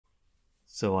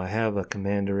So I have a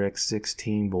Commander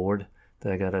X16 board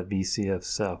that I got at BCF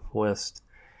Southwest,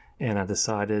 and I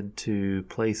decided to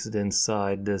place it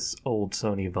inside this old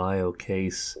Sony Vaio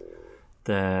case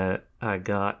that I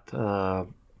got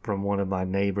from one of my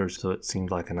neighbors, so it seemed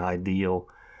like an ideal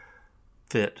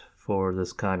fit for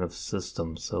this kind of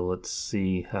system. So let's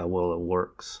see how well it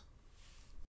works.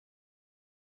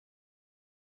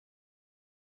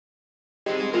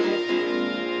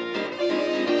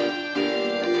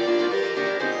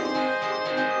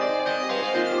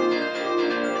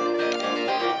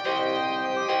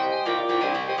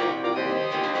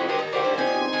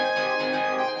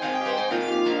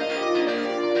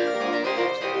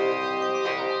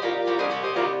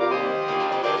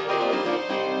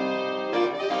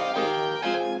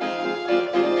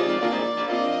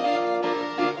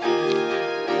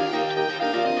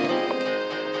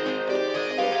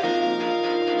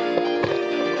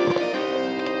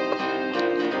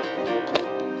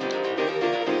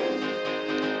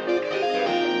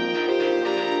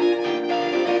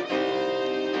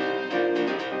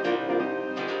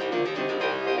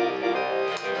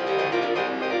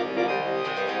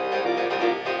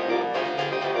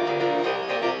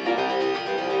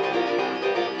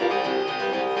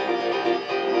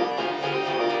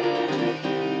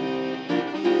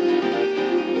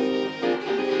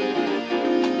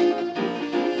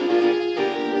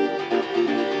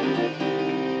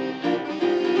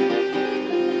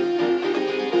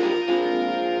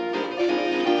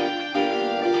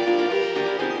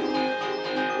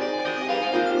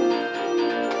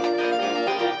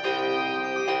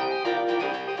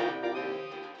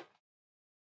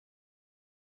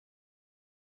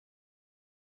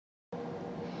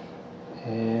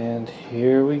 And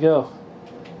here we go.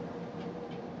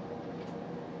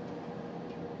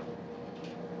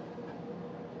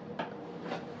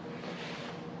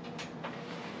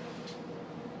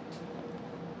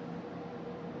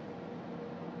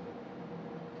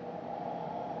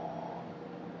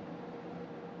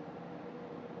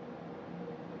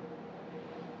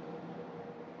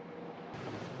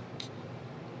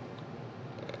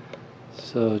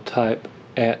 So type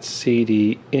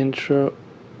 @cd intro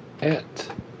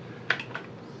at.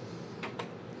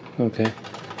 Okay.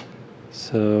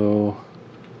 So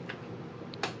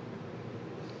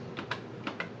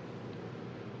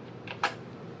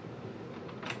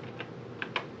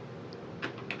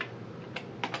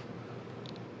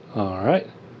all right.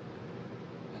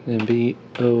 And then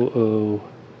BOOT.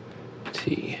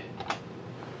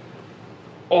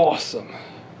 Awesome.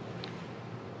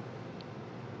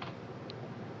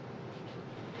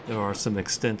 There are some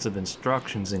extensive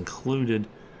instructions included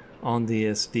on the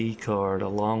SD card,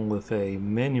 along with a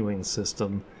menuing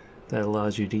system that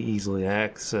allows you to easily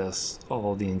access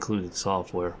all the included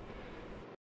software.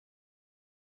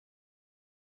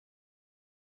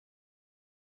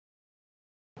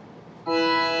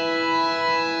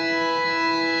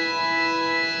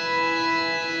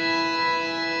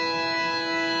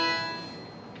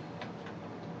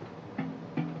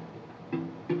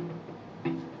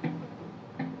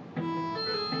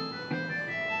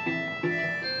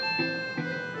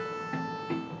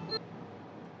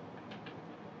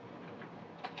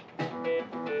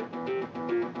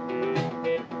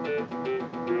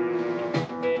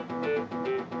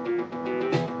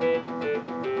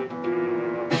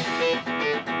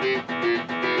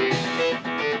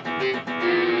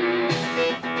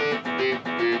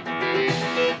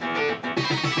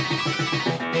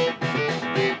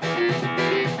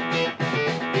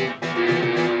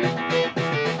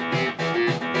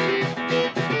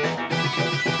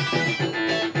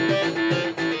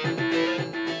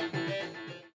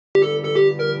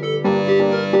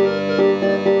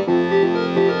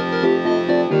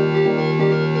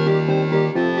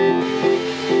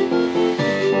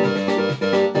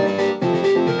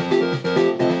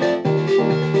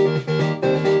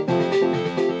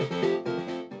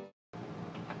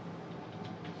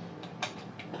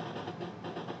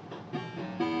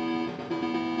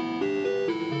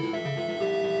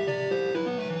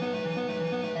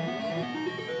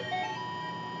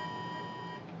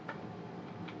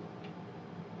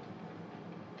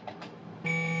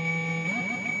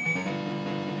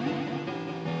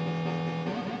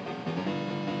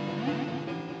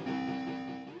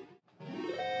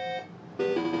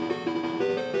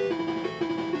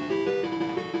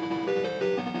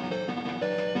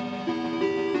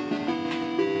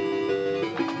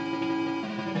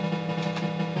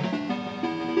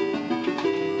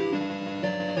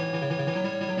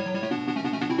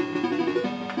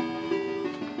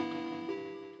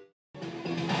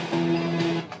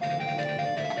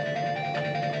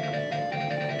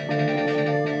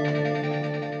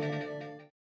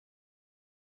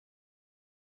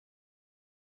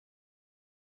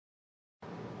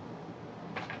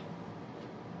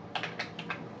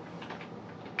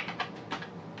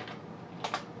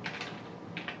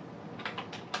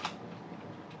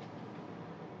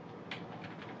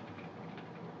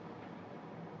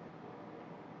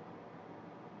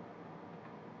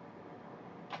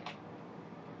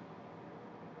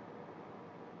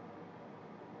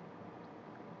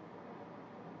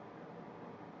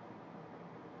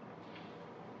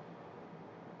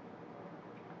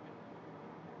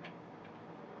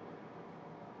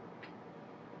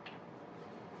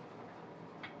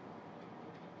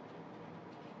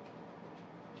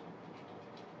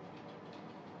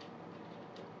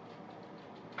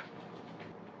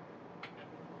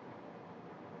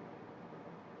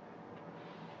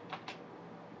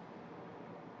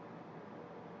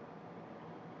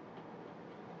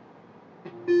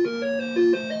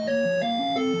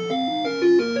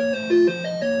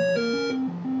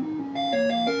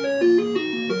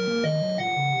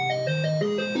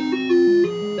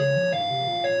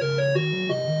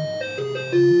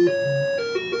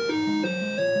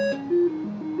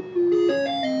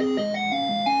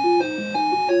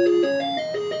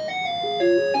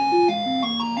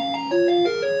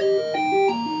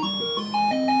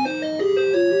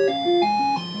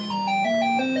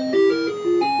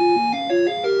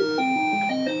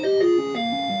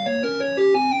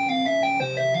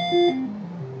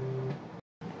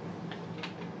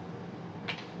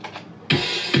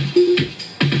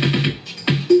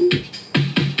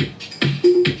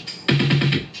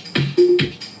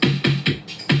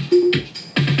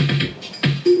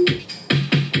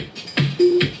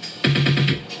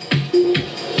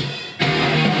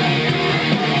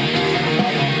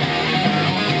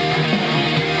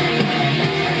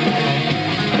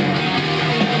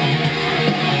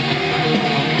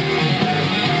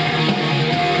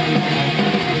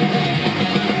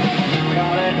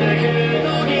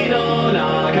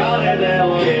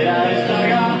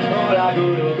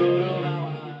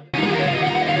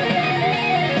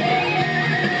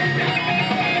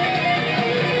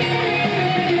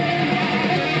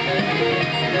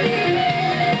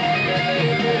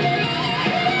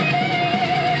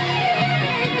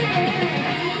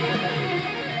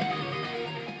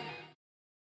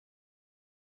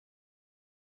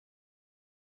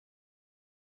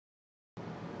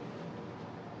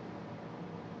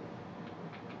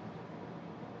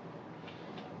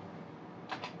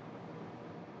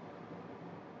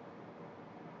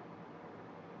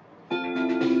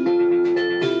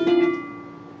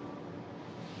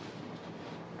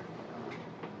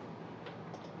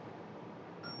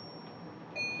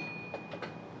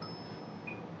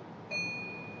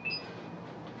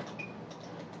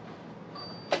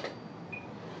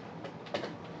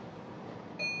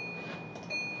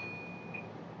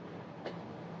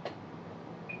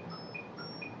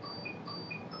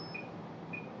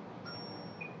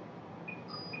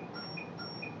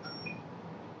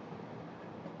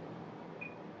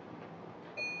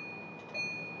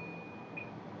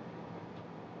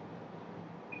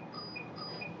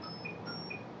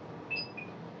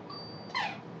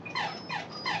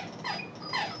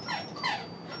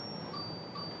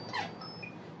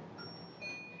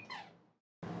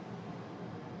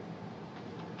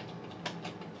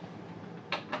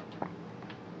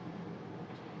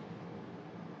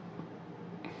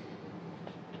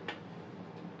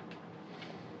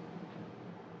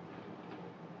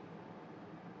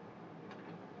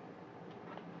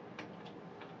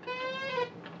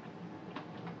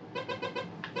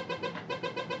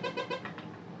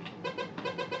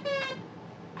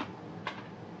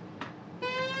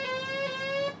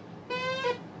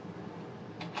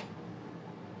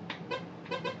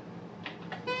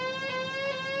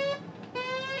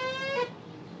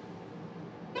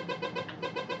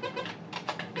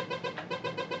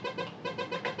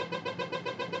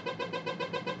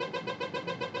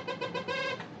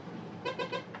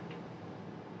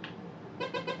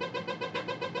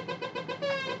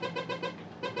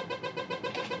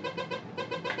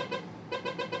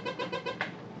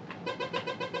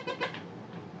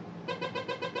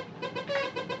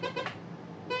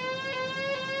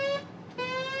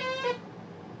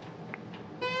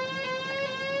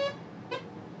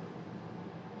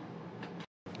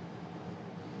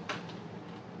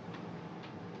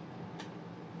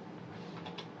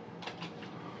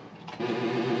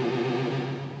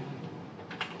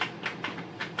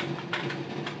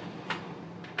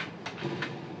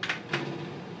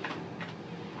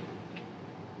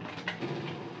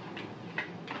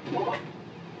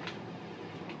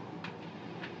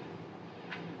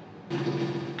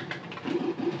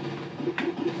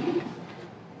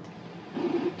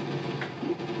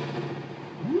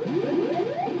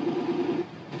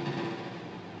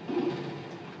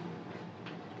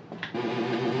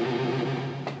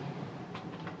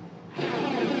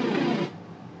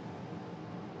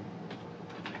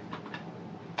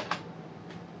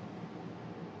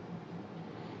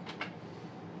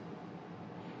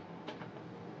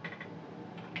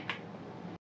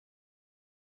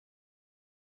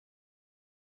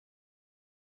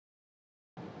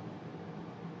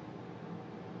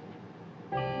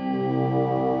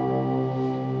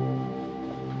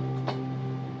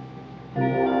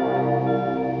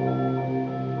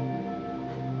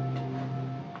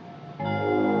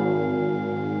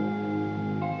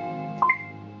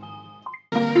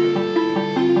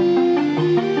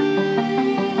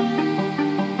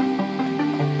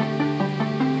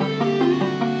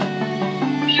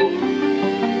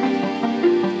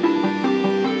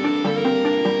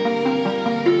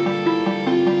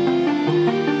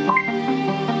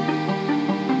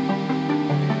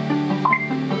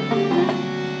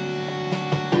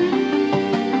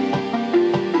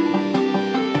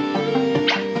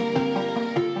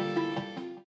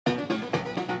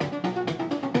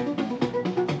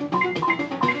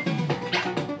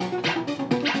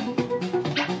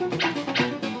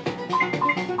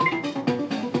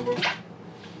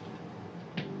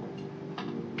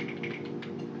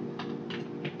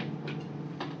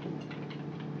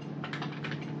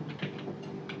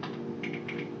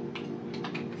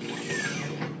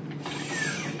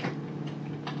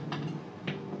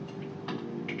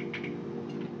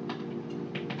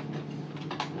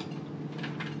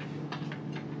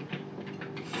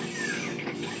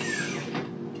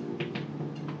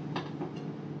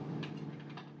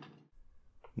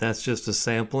 That's just a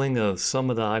sampling of some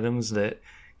of the items that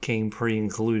came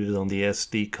pre-included on the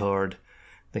SD card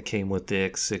that came with the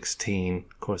X16.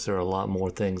 Of course, there are a lot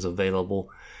more things available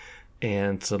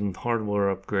and some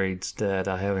hardware upgrades that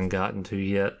I haven't gotten to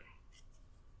yet.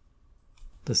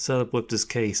 The setup with this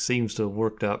case seems to have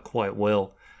worked out quite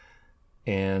well,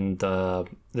 and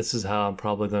this is how I'm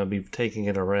probably going to be taking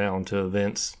it around to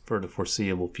events for the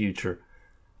foreseeable future.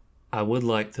 I would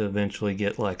like to eventually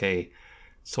get like a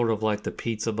sort of like the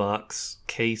pizza box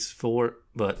case for it,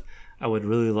 but I would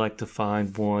really like to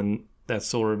find one that's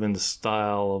sort of in the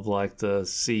style of like the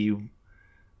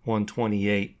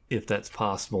C128, if that's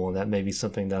possible, and that may be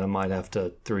something that I might have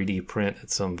to 3D print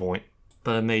at some point.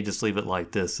 But I may just leave it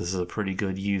like this. This is a pretty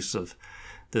good use of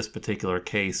this particular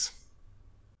case.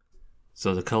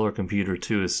 So the color computer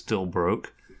too is still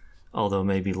broke, although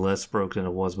maybe less broke than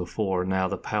it was before. Now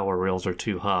the power rails are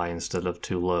too high instead of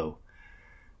too low.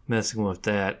 Messing with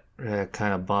that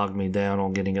kind of bogged me down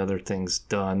on getting other things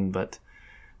done, but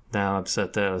now I've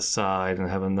set that aside and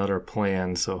have another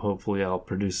plan, so hopefully I'll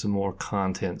produce some more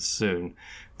content soon.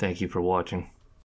 Thank you for watching.